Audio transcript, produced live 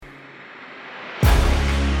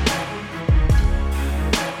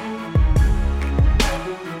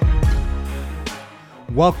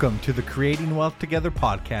Welcome to the Creating Wealth Together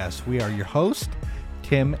podcast. We are your hosts,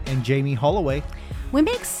 Tim and Jamie Holloway. We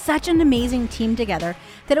make such an amazing team together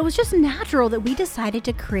that it was just natural that we decided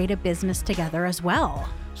to create a business together as well.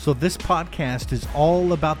 So this podcast is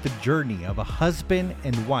all about the journey of a husband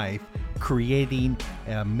and wife creating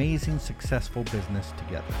an amazing, successful business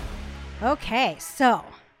together. Okay, so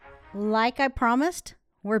like I promised,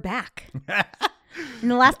 we're back. In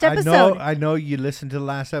the last episode. I know you listened to the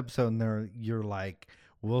last episode and you're like,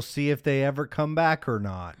 we'll see if they ever come back or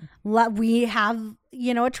not. We have,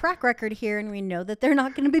 a track record here and we know that they're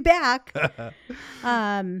not going to be back.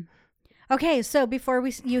 Okay, so before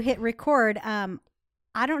you hit record,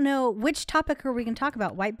 I don't know, which topic are we going to talk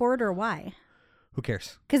about, whiteboard or why? Who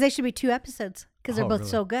cares? Because they should be 2 episodes because they're both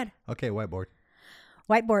really? so good. Okay, whiteboard.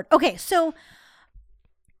 Okay, so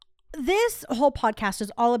this whole podcast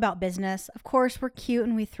is all about business. Of course, we're cute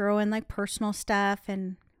and we throw in like personal stuff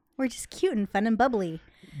and we're just cute and fun and bubbly.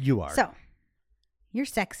 You are. So, you're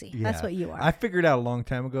sexy. Yeah. That's what you are. I figured out a long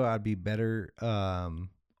time ago I'd be better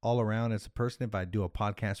all around as a person if I do a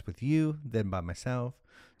podcast with you than by myself.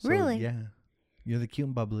 So, really? Yeah. You're the cute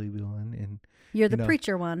and bubbly one. And you're the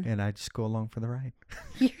preacher one. And I just go along for the ride.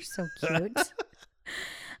 You're so cute.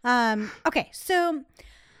 Okay, so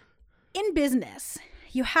in business,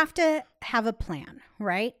 you have to have a plan,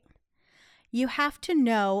 right? You have to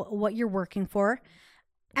know what you're working for.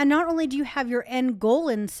 And not only do you have your end goal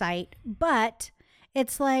in sight, but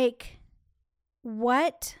it's like,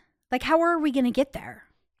 how are we going to get there?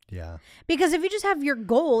 Yeah. Because if you just have your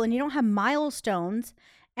goal and you don't have milestones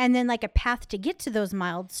and then like a path to get to those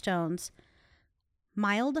milestones,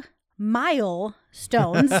 Them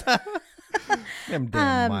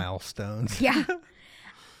damn milestones. Yeah.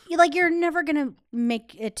 You're never going to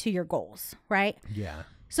make it to your goals, right? Yeah.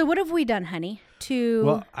 So what have we done, honey?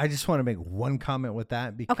 Well, I just want to make one comment with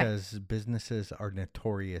that because businesses are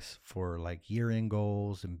notorious for like year-end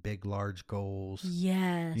goals and big, large goals.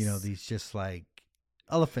 Yes. These just like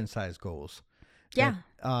elephant-sized goals. Yeah.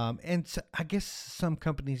 And so I guess some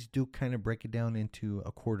companies do kind of break it down into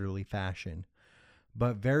a quarterly fashion,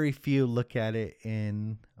 but very few look at it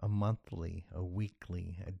in a monthly, a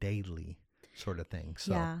weekly, a daily sort of thing.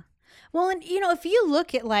 So. Yeah. Well, and if you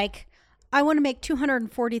look at like, I want to make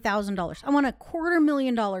 $240,000. I want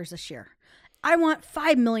 $250,000 this year. I want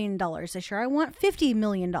 $5 million this year. I want $50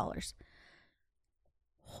 million.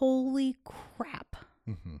 Holy crap.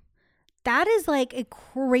 Mm-hmm. That is like a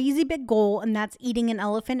crazy big goal, and that's eating an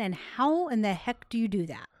elephant. And how in the heck do you do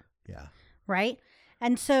that? Yeah. Right?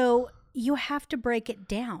 And so you have to break it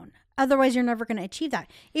down. Otherwise, you're never going to achieve that.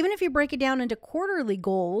 Even if you break it down into quarterly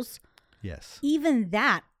goals. Yes. Even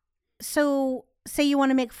that. So say you want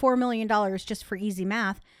to make $4 million just for easy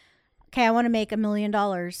math. Okay, I want to make $1 million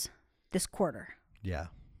this quarter. Yeah.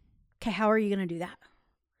 Okay, how are you going to do that?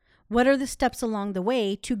 What are the steps along the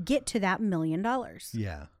way to get to that $1 million?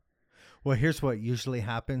 Yeah. Well, here's what usually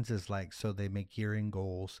happens is so they make year-end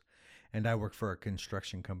goals, and I worked for a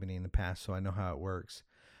construction company in the past, so I know how it works.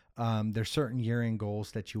 There's certain year-end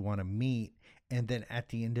goals that you want to meet, and then at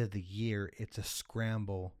the end of the year, it's a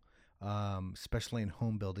scramble. Especially in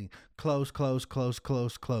home building, close.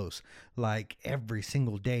 Like every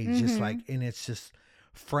single day, just and it's just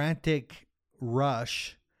frantic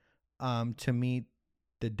rush, to meet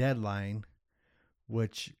the deadline,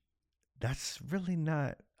 which that's really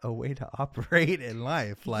not a way to operate in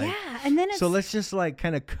life. And then so let's just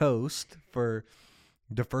kind of coast for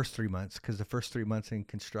the first 3 months, because the first 3 months in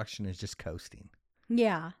construction is just coasting.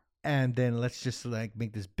 Yeah. And then let's just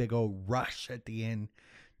make this big old rush at the end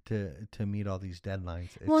to meet all these deadlines.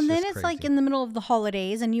 And then it's crazy. In the middle of the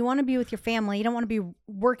holidays and you want to be with your family. You don't want to be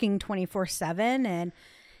working 24/7 and,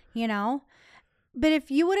 But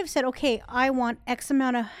if you would have said, okay, I want X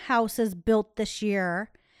amount of houses built this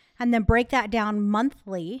year and then break that down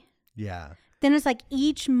monthly. Yeah. Then it's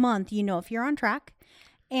each month, if you're on track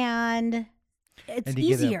and it's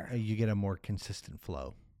easier. You get a more consistent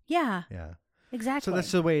flow. Yeah. Yeah. Exactly. So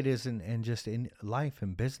that's the way it is in just in life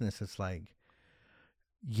and business. It's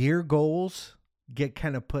year goals get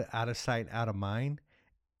kind of put out of sight, out of mind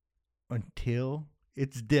until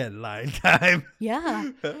it's deadline time.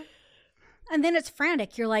 Yeah. And then it's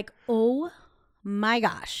frantic. You're like, oh my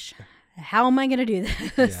gosh, how am I going to do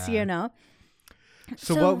this? Yeah.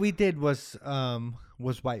 So what we did was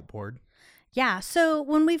whiteboard. Yeah. So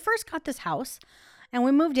when we first got this house and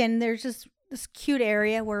we moved in, there's just this cute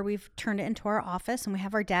area where we've turned it into our office and we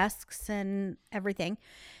have our desks and everything.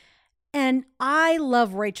 And I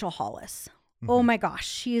love Rachel Hollis. Mm-hmm. Oh my gosh,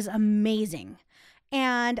 she is amazing.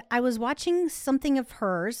 And I was watching something of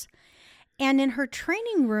hers, and in her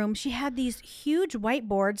training room, she had these huge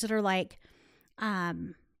whiteboards that are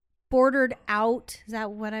bordered out. Is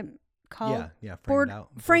that what I'm called? Yeah.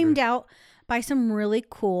 Framed out by some really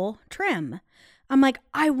cool trim. I'm like,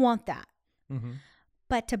 I want that. Mm-hmm.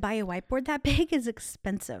 But to buy a whiteboard that big is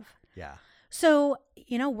expensive. Yeah. So,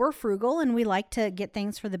 we're frugal and we like to get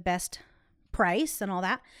things for the best price and all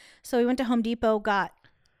that. So we went to Home Depot, got,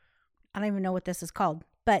 I don't even know what this is called,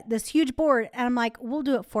 but this huge board. And I'm like, we'll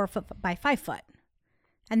do it 4 foot by 5 foot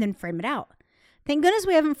and then frame it out. Thank goodness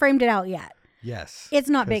we haven't framed it out yet. Yes. It's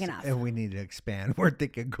not big enough. And we need to expand. We're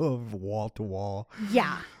thinking go wall to wall.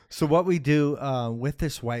 Yeah. So what we do with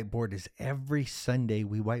this whiteboard is every Sunday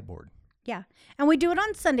we whiteboard. Yeah. And we do it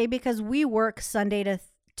on Sunday because we work Sunday to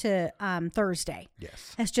Thursday.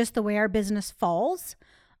 Yes. It's just the way our business falls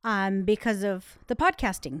because of the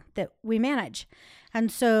podcasting that we manage.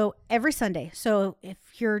 And so every Sunday. So if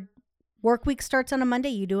your work week starts on a Monday,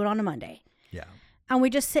 you do it on a Monday. Yeah. And we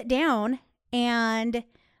just sit down and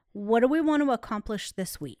what do we want to accomplish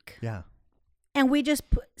this week? Yeah. And we just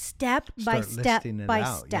put step by step.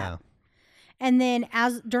 Yeah. And then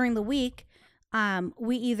as during the week,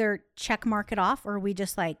 we either check mark it off or we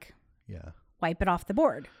just wipe it off the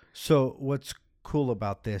board. So what's cool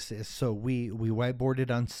about this is we whiteboard it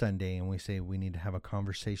on Sunday and we say we need to have a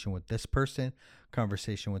conversation with this person,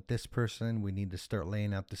 we need to start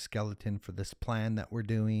laying out the skeleton for this plan that we're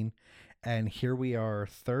doing. And here we are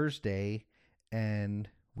Thursday and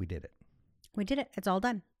we did it. It's all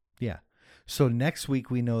done. Yeah. So next week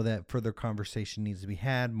we know that further conversation needs to be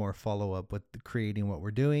had, more follow up with creating what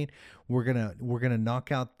we're doing. We're gonna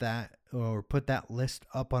knock out that or put that list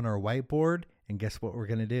up on our whiteboard, and guess what we're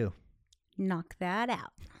gonna do? Knock that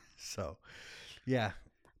out. So, yeah.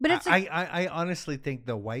 But it's I honestly think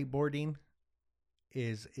the whiteboarding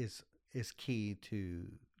is key to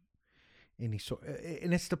any sort,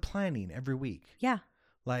 and it's the planning every week. Yeah.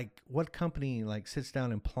 Like what company sits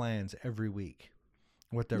down and plans every week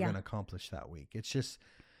what they're going to accomplish that week? It's just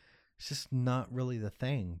not really the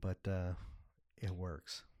thing, but it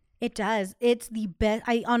works. It does. It's the best.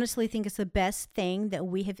 I honestly think it's the best thing that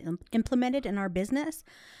we have implemented in our business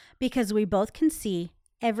because we both can see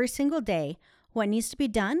every single day what needs to be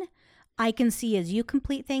done. I can see as you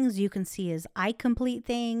complete things. You can see as I complete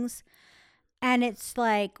things. And it's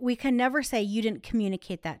like we can never say you didn't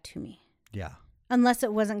communicate that to me. Yeah. Unless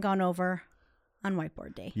it wasn't gone over on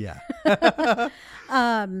whiteboard day. Yeah.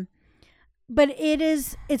 But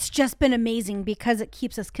it's just been amazing because it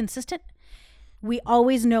keeps us consistent. We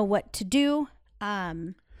always know what to do.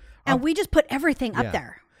 And we just put everything up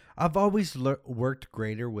there. I've always worked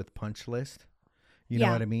greater with punch list. You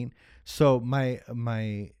know what I mean? So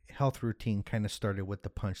my health routine kind of started with the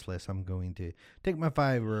punch list. I'm going to take my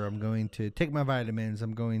fiber. I'm going to take my vitamins.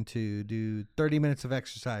 I'm going to do 30 minutes of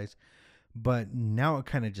exercise. But now it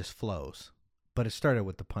kind of just flows. But it started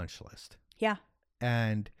with the punch list. Yeah.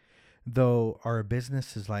 And though our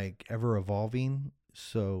business is ever evolving,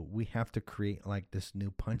 so we have to create this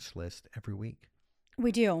new punch list every week.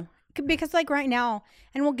 We do. Because right now,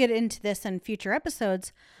 and we'll get into this in future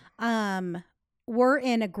episodes, we're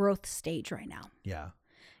in a growth stage right now. Yeah.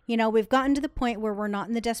 We've gotten to the point where we're not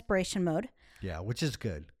in the desperation mode. Yeah, which is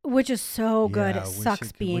good. Which is so good. It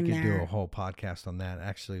sucks being there. We could do a whole podcast on that.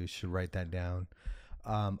 Actually, we should write that down.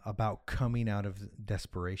 About coming out of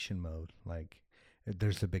desperation mode.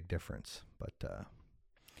 There's a big difference. But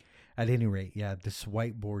at any rate, this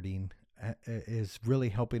whiteboarding is really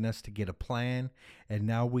helping us to get a plan. And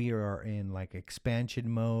now we are in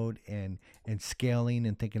expansion mode and scaling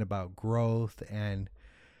and thinking about growth and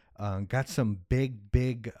got some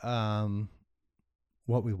big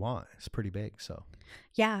what we want. It's pretty big. So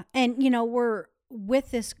yeah. And we're with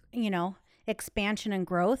this expansion and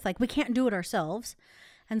growth, we can't do it ourselves,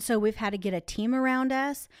 and so we've had to get a team around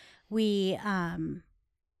us. We're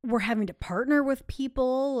having to partner with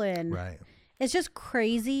people, and right. It's just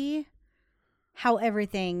crazy how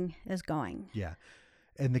everything is going. Yeah.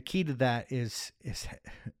 And the key to that is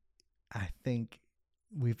I think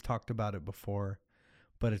we've talked about it before,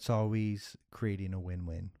 but it's always creating a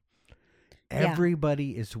win-win.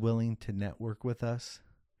 Everybody is willing to network with us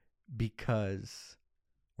because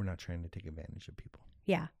we're not trying to take advantage of people.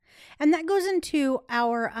 Yeah. And that goes into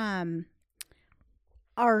our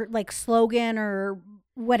slogan or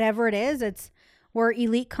whatever it is. We're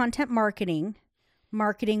elite content marketing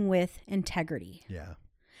with integrity. Yeah.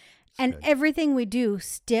 And good. Everything we do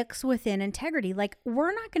sticks within integrity.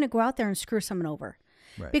 We're not going to go out there and screw someone over.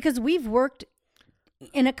 Right. Because we've worked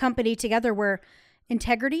in a company together where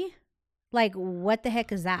integrity, what the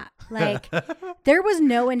heck is that? There was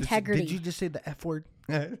no integrity. Did you just say the F word?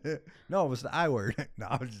 No, it was the I word. No,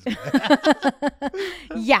 I was just...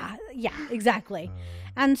 Yeah, exactly.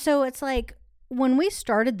 And so it's when we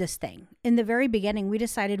started this thing in the very beginning, we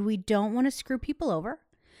decided we don't want to screw people over.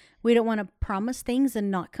 We don't want to promise things and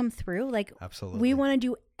not come through. Like, Absolutely. we want to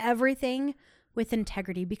do everything with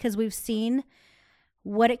integrity because we've seen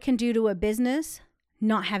what it can do to a business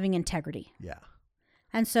not having integrity. Yeah.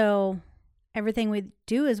 And so everything we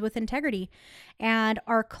do is with integrity, and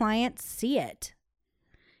our clients see it.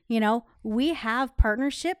 You know, we have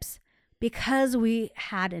partnerships because we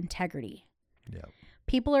had integrity. Yeah.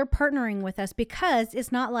 People are partnering with us because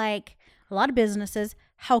it's not like a lot of businesses,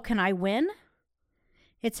 how can I win?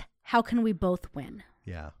 It's how can we both win?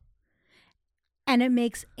 Yeah. And it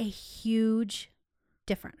makes a huge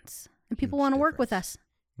difference. And people want to work with us.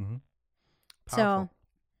 Mm-hmm. So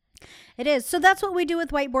it is. So that's what we do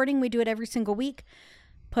with whiteboarding. We do it every single week.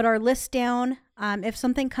 Put our list down. If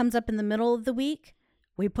something comes up in the middle of the week,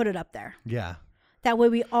 we put it up there. Yeah. That way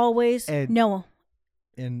we always know.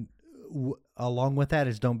 And along with that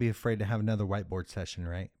is don't be afraid to have another whiteboard session,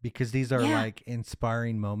 right? Because these are like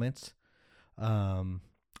inspiring moments.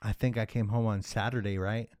 I think I came home on Saturday,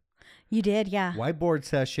 right? You did, yeah. Whiteboard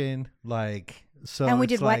session, like, so. And we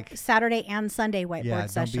did like Saturday and Sunday whiteboard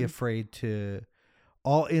session. Don't be afraid to,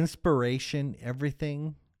 all inspiration,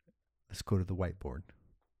 everything. Let's go to the whiteboard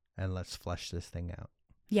and let's flesh this thing out.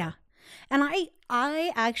 Yeah. And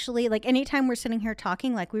I actually, like, anytime we're sitting here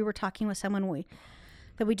talking, like we were talking with someone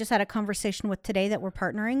that we just had a conversation with today that we're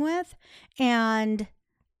partnering with, and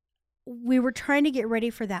we were trying to get ready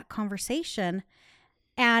for that conversation,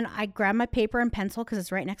 and I grabbed my paper and pencil because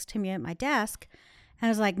it's right next to me at my desk, and I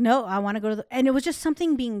was like, no, I want to go to and it was just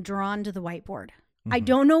something being drawn to the whiteboard. Mm-hmm. I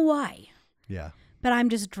don't know why. Yeah. But I'm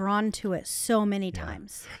just drawn to it so many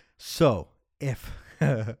times. So if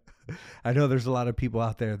I know there's a lot of people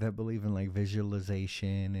out there that believe in like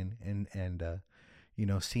visualization and you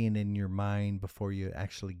know, seeing in your mind before you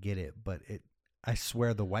actually get it. But I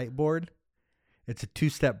swear the whiteboard, it's a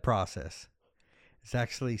 2-step process. It's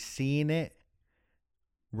actually seeing it,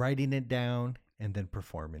 writing it down, and then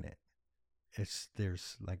performing it.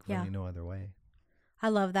 There's like really no other way. I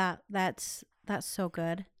love that. That's so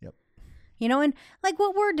good. Yep. You know, and like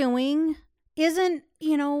what we're doing isn't,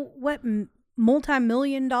 you know, what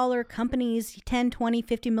multi-million-dollar companies, 10, 20,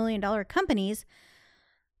 $50 million companies,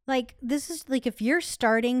 like this is like if you're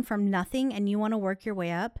starting from nothing and you want to work your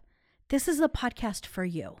way up, this is a podcast for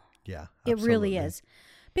you. Yeah, absolutely. It really is.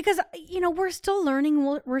 Because, you know, we're still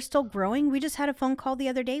learning. We're still growing. We just had a phone call the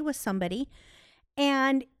other day with somebody,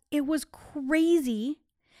 and it was crazy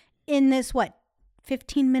in this,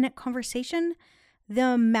 15-minute conversation, the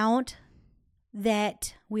amount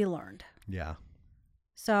that we learned. Yeah.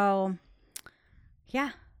 So,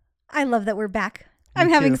 yeah, I love that we're back. I'm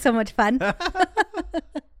having so much fun.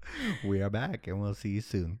 We are back, and we'll see you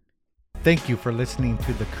soon. Thank you for listening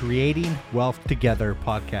to the Creating Wealth Together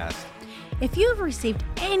podcast. If you have received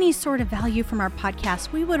any sort of value from our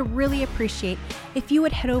podcast, we would really appreciate if you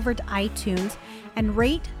would head over to iTunes and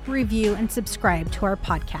rate, review, and subscribe to our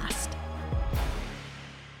podcast.